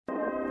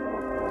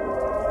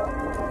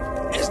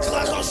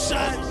Gloxko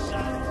Shotz.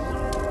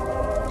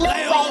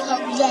 Leo.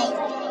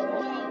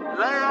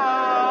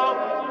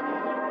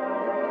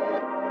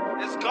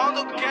 It's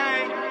Gloxko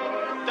gang.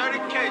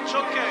 30K,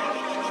 Choo.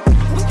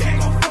 Who can't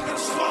go fucking the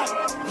spot?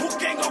 Who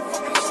can't go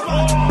fucking the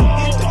spot?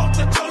 He thought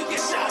the Choo get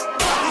shot.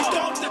 He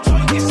thought the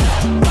Choo get shot.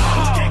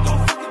 Who can't go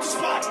fucking the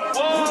spot?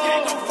 Who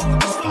can't go fucking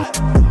the spot?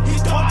 He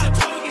thought the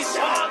Choo get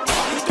shot.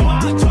 He thought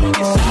the Choo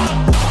get shot.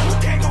 Who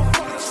can't go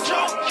fucking the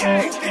spot?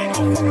 Who can't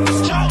go fucking the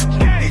spot? He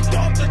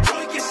thought the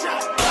Choo get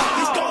shot.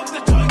 He thought the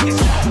Choo get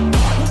shot.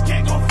 Who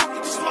can't go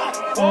fucking the spot?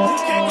 Who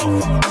can't go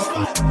fucking the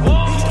spot?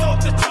 He thought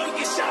the Choo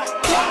get shot.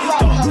 He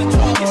thought the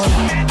Choo get shot.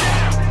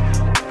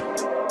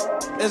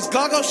 It's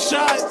Gloxko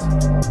Shotz,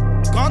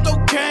 Gloxko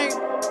gang.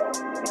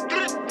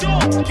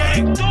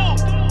 Gang.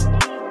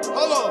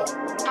 Hold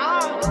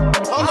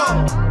on.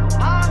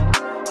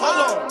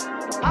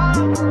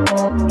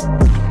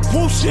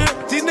 Woo shit.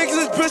 These niggas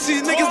is pussy.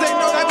 These niggas, they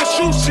know that we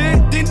shoot shit.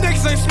 These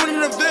niggas ain't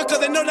spinning the vehicle,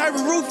 they know that we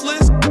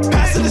ruthless.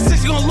 Pass to the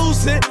 6, you gon'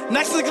 lose it.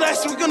 Next look at that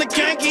shit, we gonna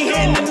gang get hit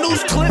in the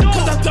news clip.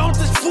 Cause I'm done with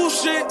this fool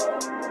shit.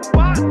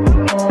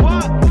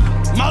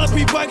 Molly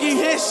be buggy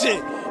hit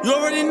shit. You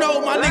already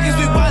know my niggas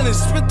be violent.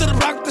 Spit to the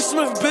block with the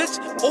Smith,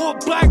 bitch. All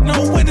black, no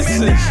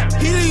witnesses.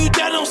 He leave you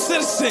dead on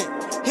citizen.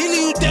 He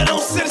leave you dead on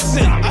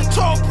citizen. I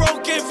told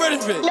bro, get rid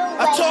of it.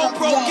 I told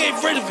bro, get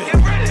rid of it.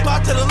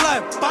 Spot to the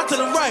left, spot to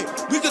the right.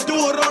 We can do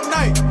it all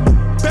night.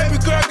 Baby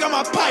girl got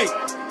my pipe.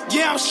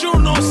 Yeah, I'm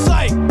shooting on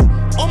sight.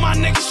 All my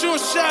niggas shooting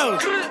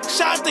shells.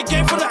 Shot at the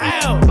game for the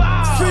L.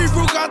 Free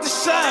Rook out the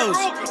shells.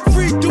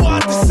 Free do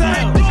out the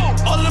cells.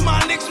 All of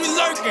my niggas be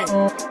lurking.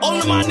 All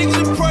of my niggas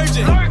be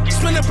purging.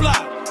 Spin the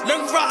block.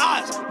 Looking for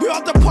odds, we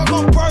out the park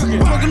on burger.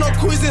 Twerking on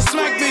quiz and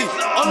smack me.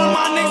 All of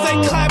my niggas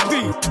ain't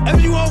clappy.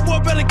 If you want war,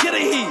 better get a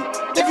heat.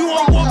 If you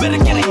want war, better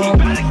get a heat.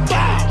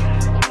 Bow.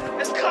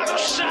 It's Gloxko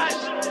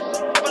Shotz.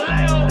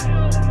 Vallejo.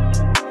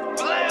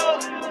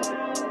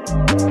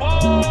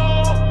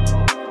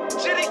 Whoa.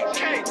 City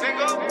K,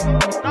 nigga.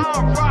 Nah,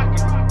 I'm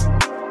rocking.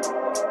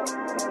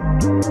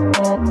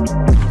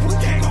 Who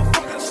can't go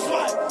fucking the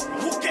spot?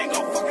 Who can't go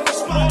fucking the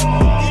spot?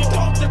 He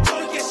thought the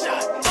Choo get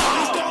shot.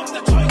 He thought the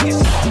Choo get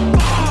shot.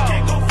 Who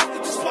can't go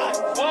fucking the spot?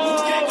 Who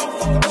can't go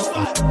fucking the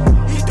spot?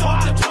 He thought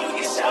the Choo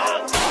get shot.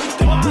 He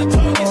thought the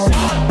Choo get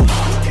shot.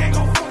 Who can't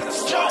go fucking the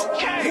spot?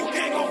 Who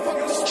can't go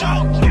fucking the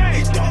spot?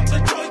 He thought the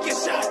Choo get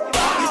shot.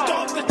 He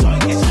thought the Choo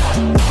get shot.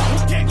 Who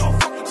can't go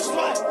fucking the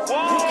spot?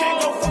 Who can't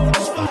go fucking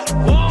the spot?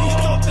 He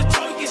thought the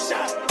Choo get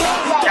shot.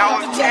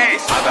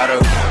 I gotta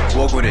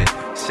walk with it.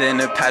 Shit in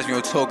the past, we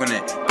don't talk on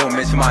it. Don't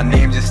mention my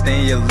name, just stay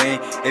in your lane.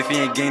 If you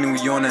ain't gaining, we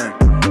on him.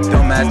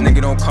 Dumbass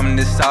nigga, don't come in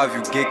this side. If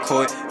you get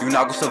caught, you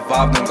not gon'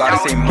 survive. Don't gotta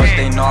say much,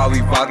 they know how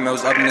we rock. Man, I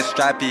was up in the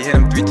strap, he hit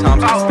him 3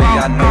 times.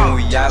 I know where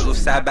we at. Little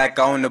sat back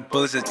out when the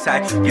bullets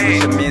attack. You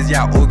with your mans,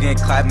 yeah, all getting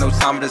clapped. No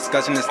time for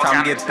discussion, it's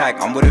time to get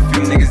back. I'm with a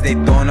few niggas, they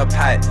throwing up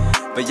hat.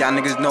 But y'all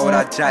niggas know what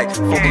I jack.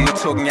 Focus on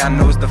talking, y'all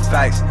know it's the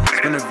facts.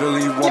 Spin it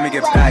really, you want me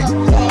get back. You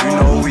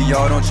know who we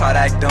are, don't try to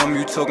act dumb.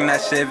 You talking that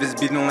shit, if it's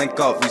beat, don't link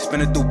up. We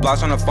spinning through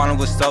blocks on the final,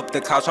 what's up?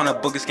 The cops on the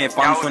bookers can't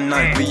find us for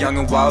none. We young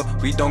and wild,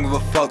 we don't give a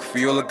fuck.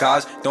 For all the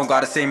guys, don't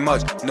gotta say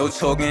much. No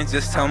talking,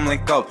 just tell them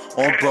link up.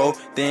 On bro,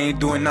 they ain't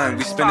doing nothing.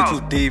 We spinning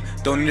too deep,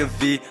 don't need a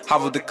V. How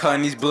about the cut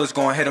and these bullets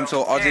gon' hit him.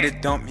 So RJ the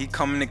dump, he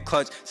coming in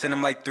clutch. Send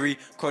him like 3,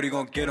 Cody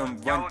gon' get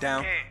him. Run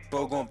down,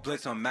 bro gon'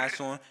 blitz him.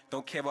 Mask on,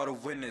 don't care about a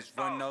witness.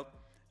 Run up.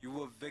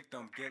 You a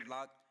victim, get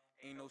locked,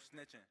 ain't no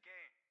snitching.